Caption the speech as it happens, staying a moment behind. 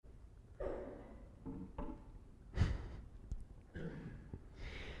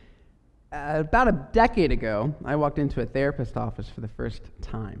About a decade ago, I walked into a therapist's office for the first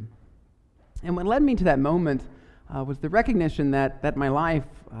time. And what led me to that moment was the recognition that my life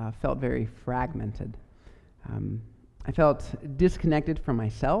felt very fragmented. I felt disconnected from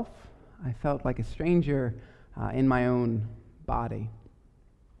myself. I felt like a stranger in my own body.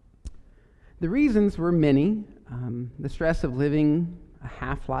 The reasons were many. The stress of living a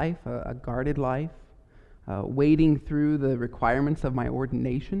half-life, a guarded life, wading through the requirements of my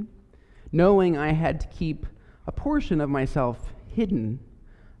ordination, knowing I had to keep a portion of myself hidden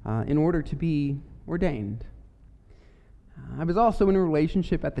in order to be ordained. I was also in a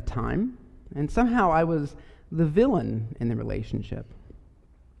relationship at the time, and somehow I was the villain in the relationship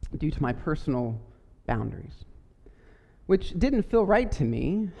due to my personal boundaries, which didn't feel right to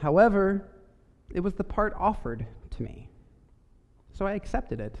me. However, it was the part offered to me, so I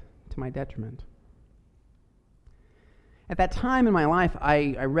accepted it to my detriment. At that time in my life,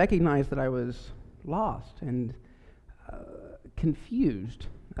 I recognized that I was lost and confused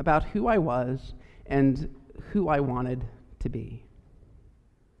about who I was and who I wanted to be.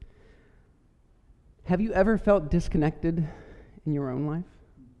 Have you ever felt disconnected in your own life?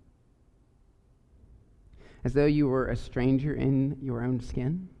 As though you were a stranger in your own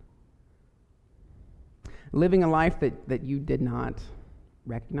skin? Living a life that you did not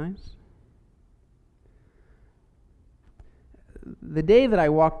recognize? The day that I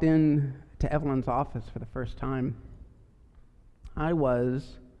walked in to Evelyn's office for the first time, I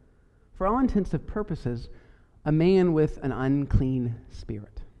was, for all intents and purposes, a man with an unclean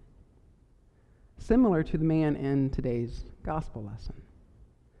spirit, similar to the man in today's gospel lesson.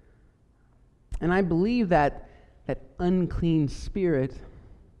 And I believe that unclean spirit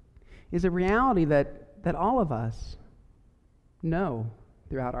is a reality that all of us know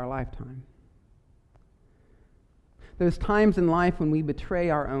throughout our lifetime. Those times in life when we betray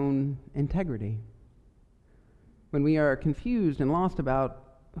our own integrity, when we are confused and lost about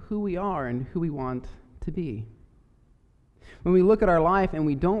who we are and who we want to be. When we look at our life and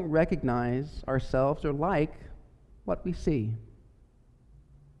we don't recognize ourselves or like what we see.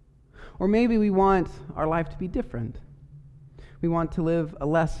 Or maybe we want our life to be different. We want to live a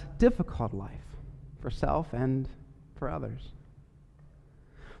less difficult life for self and for others.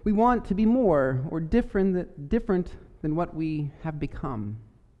 We want to be more or different than what we have become.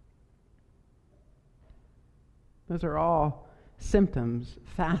 Those are all symptoms,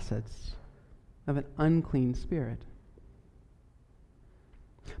 facets of an unclean spirit.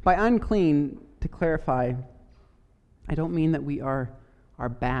 By unclean, to clarify, I don't mean that we are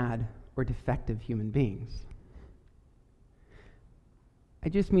bad or defective human beings. I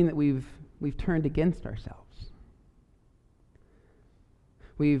just mean that we've turned against ourselves.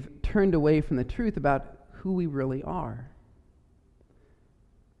 We've turned away from the truth about who we really are.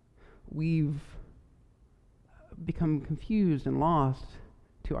 We've become confused and lost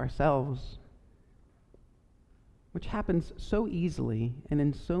to ourselves, which happens so easily and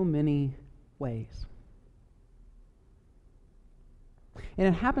in so many ways. And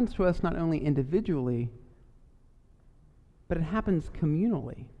it happens to us not only individually, but it happens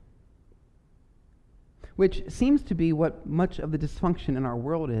communally, which seems to be what much of the dysfunction in our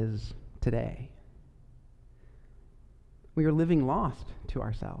world is today. We are living lost to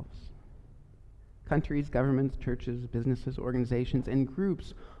ourselves. Countries, governments, churches, businesses, organizations, and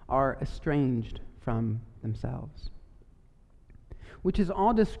groups are estranged from themselves, which is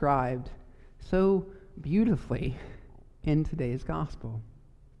all described so beautifully in today's gospel.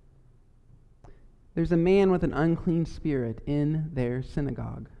 There's a man with an unclean spirit in their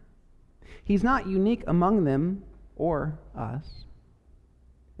synagogue. He's not unique among them or us.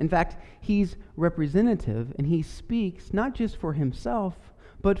 In fact, he's representative, and he speaks not just for himself,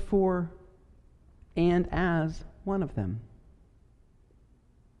 but for and as one of them.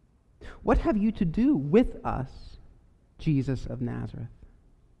 What have you to do with us, Jesus of Nazareth?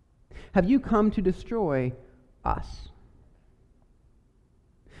 Have you come to destroy us?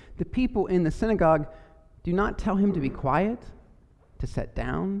 The people in the synagogue do not tell him to be quiet, to sit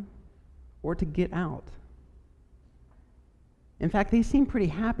down, or to get out. In fact, they seem pretty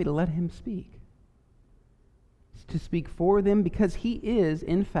happy to let him speak. To speak for them because he is,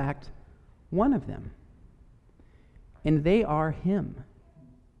 in fact, one of them. And they are him.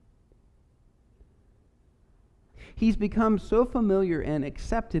 He's become so familiar and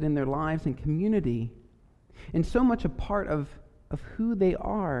accepted in their lives and community, and so much a part of who they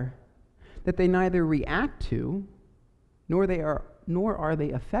are, that they neither react to, nor are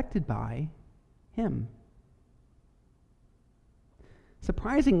they affected by him.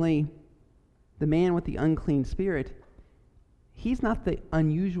 Surprisingly, the man with the unclean spirit, He's not the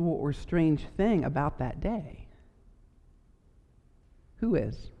unusual or strange thing about that day. Who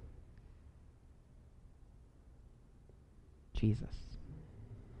is? Jesus.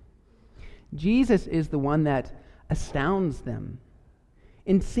 Jesus is the one that astounds them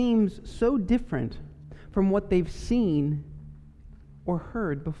and seems so different from what they've seen or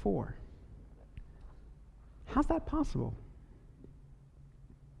heard before. How's that possible?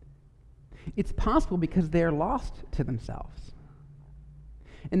 It's possible because they're lost to themselves.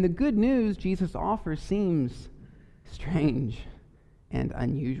 And the good news Jesus offers seems strange and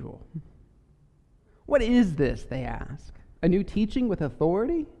unusual. What is this, they ask? A new teaching with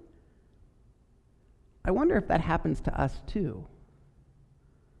authority? I wonder if that happens to us too.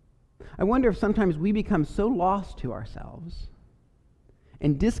 I wonder if sometimes we become so lost to ourselves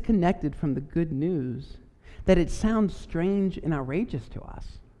and disconnected from the good news that it sounds strange and outrageous to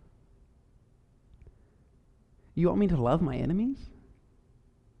us. You want me to love my enemies?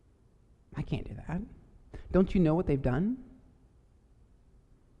 I can't do that. Don't you know what they've done?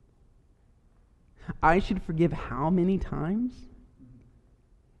 I should forgive how many times?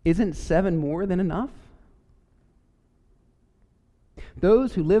 Isn't 7 more than enough?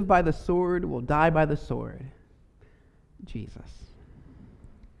 Those who live by the sword will die by the sword. Jesus.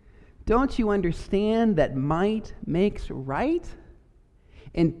 Don't you understand that might makes right?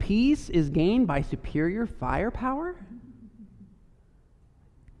 And peace is gained by superior firepower?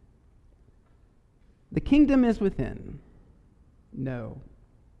 The kingdom is within. No.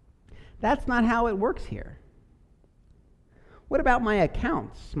 That's not how it works here. What about my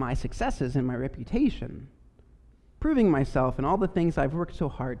accounts, my successes, and my reputation? Proving myself and all the things I've worked so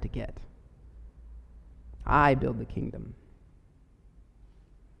hard to get. I build the kingdom.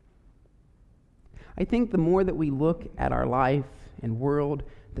 I think the more that we look at our life and world,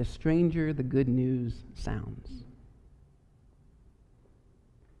 the stranger the good news sounds.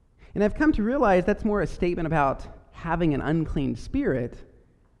 And I've come to realize that's more a statement about having an unclean spirit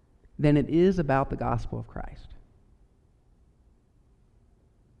than it is about the gospel of Christ.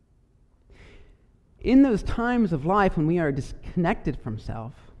 In those times of life when we are disconnected from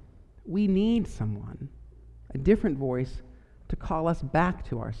self, we need someone, a different voice, to call us back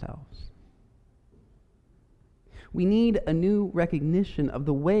to ourselves. We need a new recognition of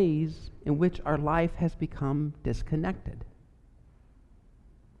the ways in which our life has become disconnected.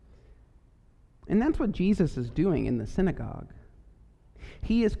 And that's what Jesus is doing in the synagogue.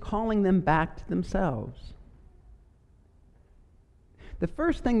 He is calling them back to themselves. The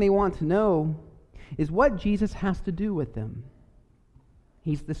first thing they want to know is what Jesus has to do with them.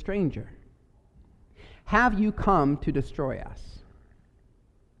 He's the stranger. Have you come to destroy us?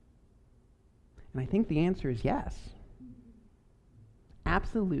 And I think the answer is yes.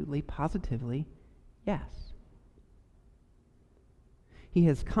 Absolutely, positively, yes. He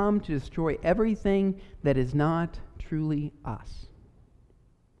has come to destroy everything that is not truly us.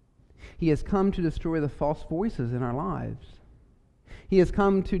 He has come to destroy the false voices in our lives. He has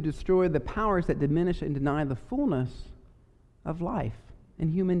come to destroy the powers that diminish and deny the fullness of life and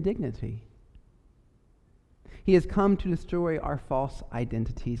human dignity. He has come to destroy our false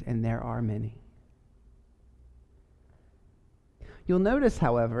identities, and there are many. You'll notice,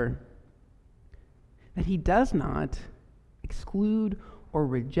 however, that he does not exclude or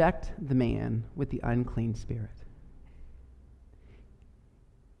reject the man with the unclean spirit.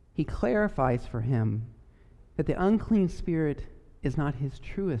 He clarifies for him that the unclean spirit is not his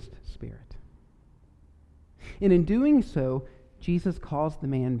truest spirit. And in doing so, Jesus calls the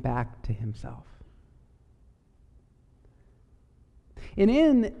man back to himself. And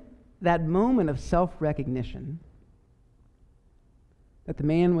in that moment of self-recognition, that the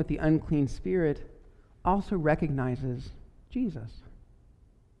man with the unclean spirit also recognizes Jesus.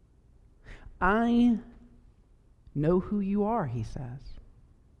 I know who you are, he says,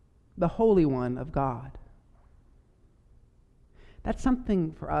 the Holy One of God. That's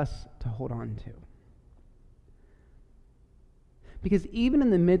something for us to hold on to. Because even in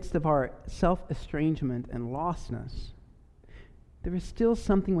the midst of our self-estrangement and lostness, there is still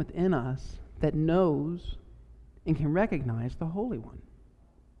something within us that knows and can recognize the Holy One.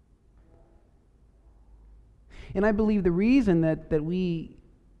 And I believe the reason that we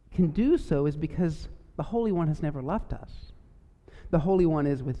can do so is because the Holy One has never left us. The Holy One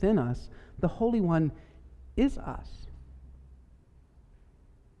is within us. The Holy One is us.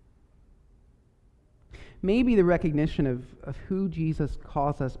 Maybe the recognition of who Jesus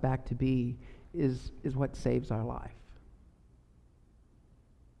calls us back to be is what saves our life.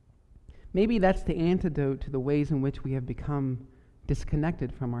 Maybe that's the antidote to the ways in which we have become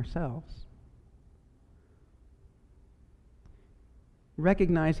disconnected from ourselves.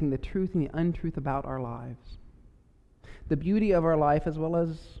 recognizing the truth and the untruth about our lives, the beauty of our life as well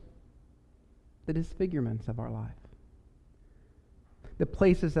as the disfigurements of our life, the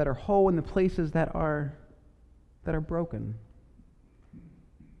places that are whole and the places that are broken.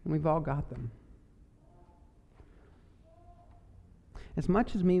 And we've all got them. As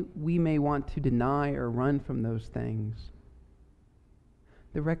much as we may want to deny or run from those things,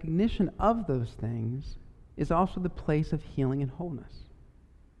 the recognition of those things is also the place of healing and wholeness.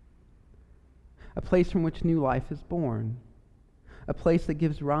 A place from which new life is born. A place that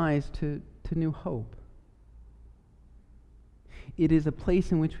gives rise to new hope. It is a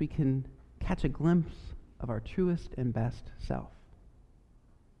place in which we can catch a glimpse of our truest and best self.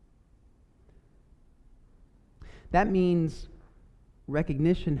 That means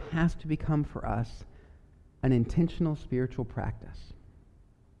recognition has to become for us an intentional spiritual practice.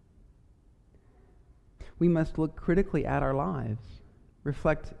 We must look critically at our lives,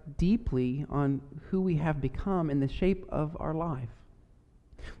 reflect deeply on who we have become in the shape of our life.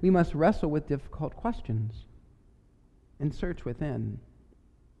 We must wrestle with difficult questions and search within.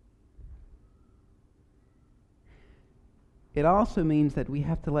 It also means that we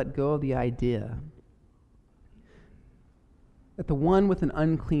have to let go of the idea that the one with an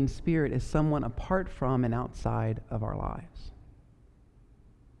unclean spirit is someone apart from and outside of our lives.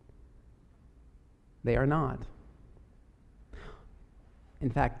 They are not. In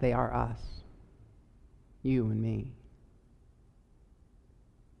fact, they are us, you and me.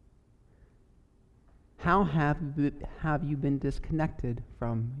 How have you been disconnected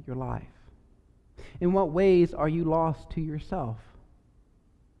from your life? In what ways are you lost to yourself?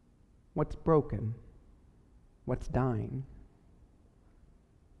 What's broken? What's dying?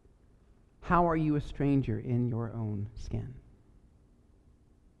 How are you a stranger in your own skin?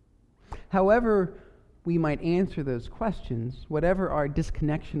 However we might answer those questions, whatever our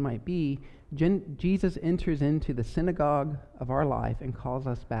disconnection might be, Jesus enters into the synagogue of our life and calls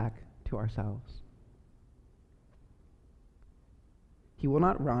us back to ourselves. He will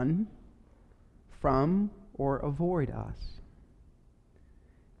not run from or avoid us.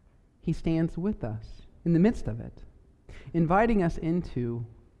 He stands with us in the midst of it, inviting us into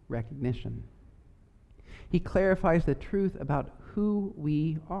recognition. He clarifies the truth about who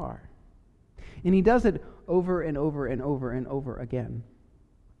we are. And he does it over and over and over and over again.